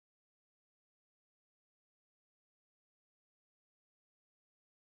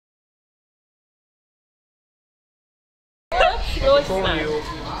Really snap.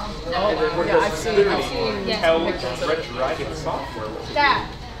 Yeah, I've seen retroactive software. Dad.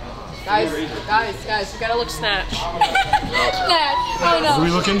 Guys, we gotta look snatch. Snatch. Oh no. Are we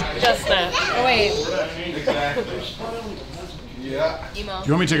looking? Just snatch. Oh wait. Yeah. Emo. Do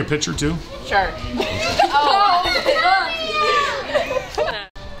you want me to take a picture too? Sure. Oh.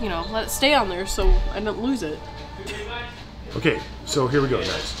 You know, let it stay on there so I don't lose it. Okay, so here we go,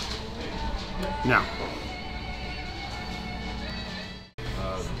 guys. Now.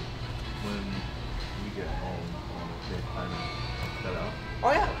 When we get home, that out.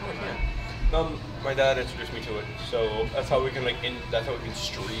 Oh yeah, of course, yeah. My dad introduced me to it, so that's how we can that's how we can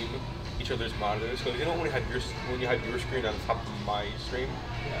stream each other's monitors. Because you know when you have your screen on top of my stream,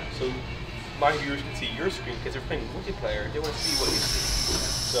 so my viewers can see your screen because they're playing multiplayer. They want to see what you see.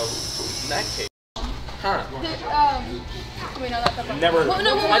 So in that case, Wait, no, that's the black never. one.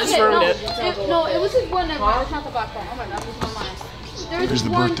 No, I just ruined it. No, it was his one that it's not the black one. Oh my god, this is my mind. There's the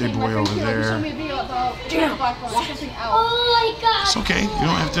birthday boy over there. Showed me a video about the black one, something else. Oh my god! It's okay. You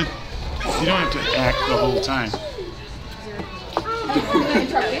don't have to. You don't have to act the whole time.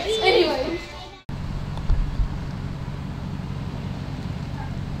 Anyway.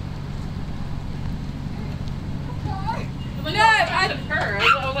 No, I said her. I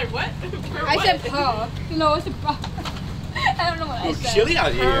was like, what? I said Paul. No, I said Paul. I don't know what I said. Chilly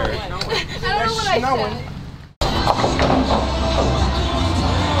out here. I don't know what I said.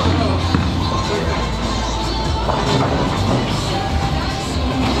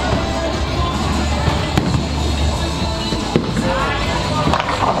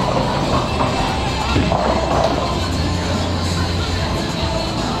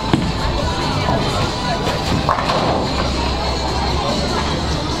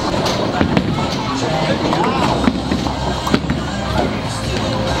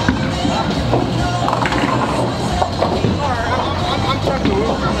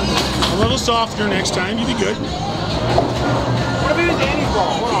 A little softer next time. You'll be good. What if it was Annie's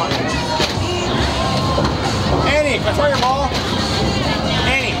ball? Hold on. Annie, can I throw your ball?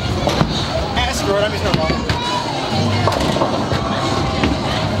 Annie. Screw it, I'm just gonna ball.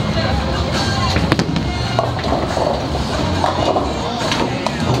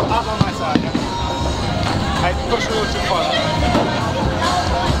 Up on my side. I pushed a little too far.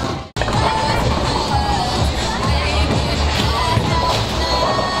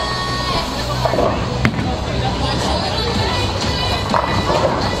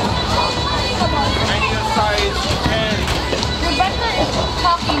 Rebecca is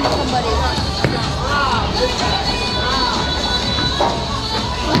talking to somebody.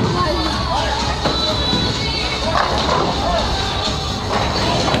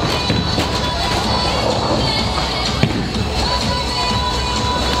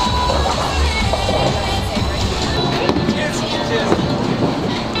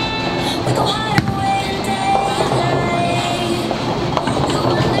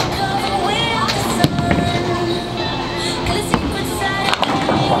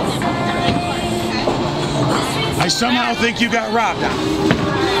 I somehow think you got robbed.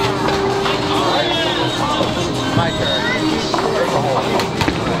 My turn.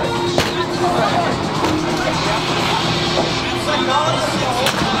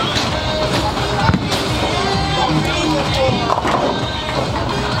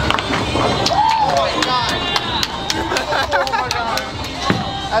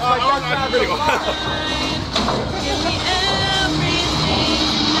 That's my touchdown. Pretty good.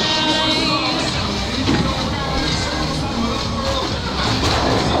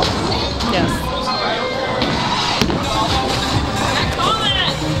 Yes.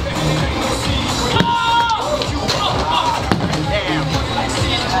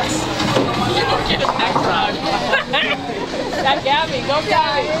 That Gabby, go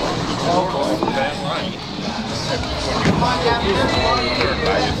Gabby. Oh boy, bad line.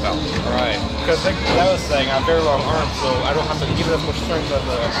 Alright, because like I was saying, I have very long arms, so I don't have to give it as much strength as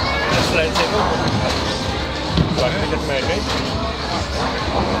the that I take over. So I can get my advantage.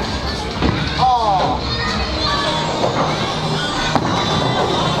 Oh!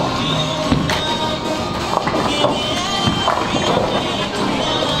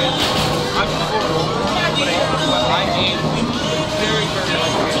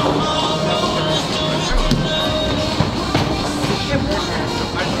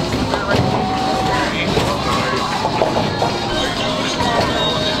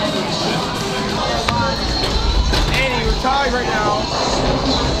 Annie, we're tied right now.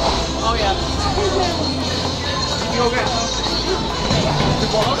 Oh yeah. You go again.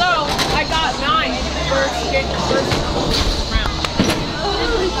 Although I got 9 first round.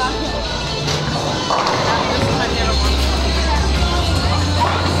 This is my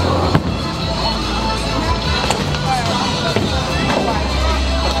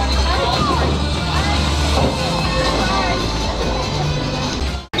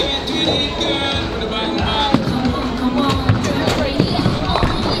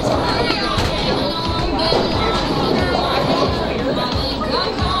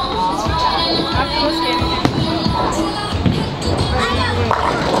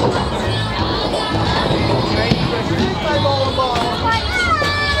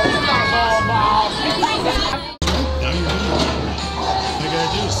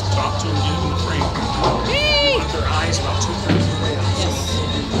do is talk to them, get them in the frame. You want their eyes about 2 frames away.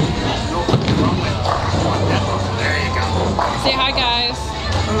 No, wrong way. You want that one. There you go. Say hi, guys.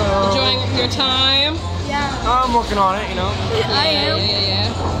 Hello. Enjoying your time? Yeah. I'm working on it, you know. I am. Yeah.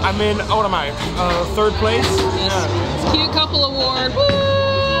 I'm in, what am I? 3rd place? Yes. Yeah. Cute couple award. Woo!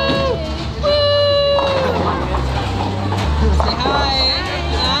 Woo! Say hi.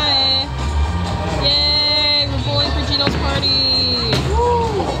 Hi. Yay! We're bowling for Gino's party.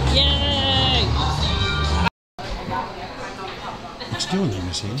 Yay! What you doing there,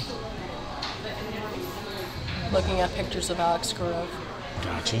 Miss Haley? Looking at pictures of Alex Gorov.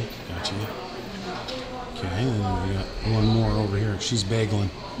 Gotcha. Okay, and we got one more over here. She's bagling.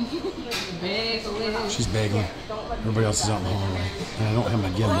 She's bagling. Everybody else is out in the hallway. And I don't have my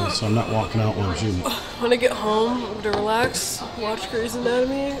gimbal, so I'm not walking out when I'm shooting. When I get home, I'm gonna relax, watch Grey's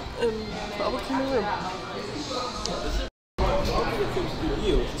Anatomy, and probably clean my room.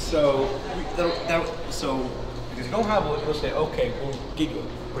 You. So because you don't have one, it'll say, okay, we'll give you a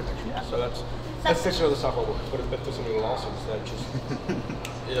protection. So that's essentially how the software works. But if there's something else, that just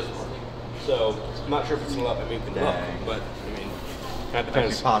it doesn't work. So I'm not sure if it's allowed. I mean, it can look, but I mean, that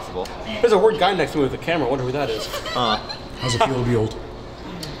depends. It's possible. There's a weird guy next to me with a camera. I wonder who that is. How's it feel to be old?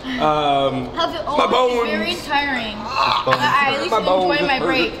 How's it old? My bones. It's very tiring. I at least My bones enjoy my hurt.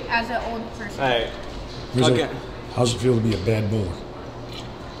 break as an old person. Hey. How's it feel to be a bad bowler?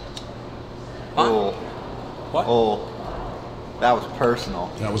 Oh. What? Oh. That was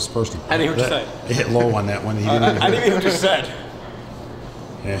personal. That was personal. I didn't hear what you That- It hit low on that one. He didn't even I didn't even what you said.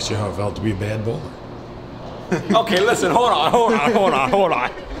 I asked you how it felt to be a bad bowler. Okay, listen, hold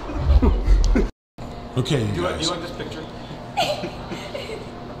on. Okay, you Do you guys. like this picture?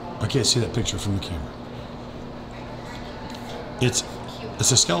 I can't see that picture from the camera. It's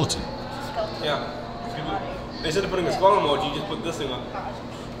a skeleton. Yeah. Instead of putting a skull emoji, you just put this thing on.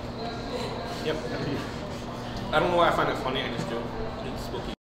 Yep. I don't know why I find it funny, I just do. It's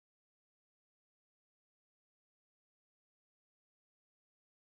spooky.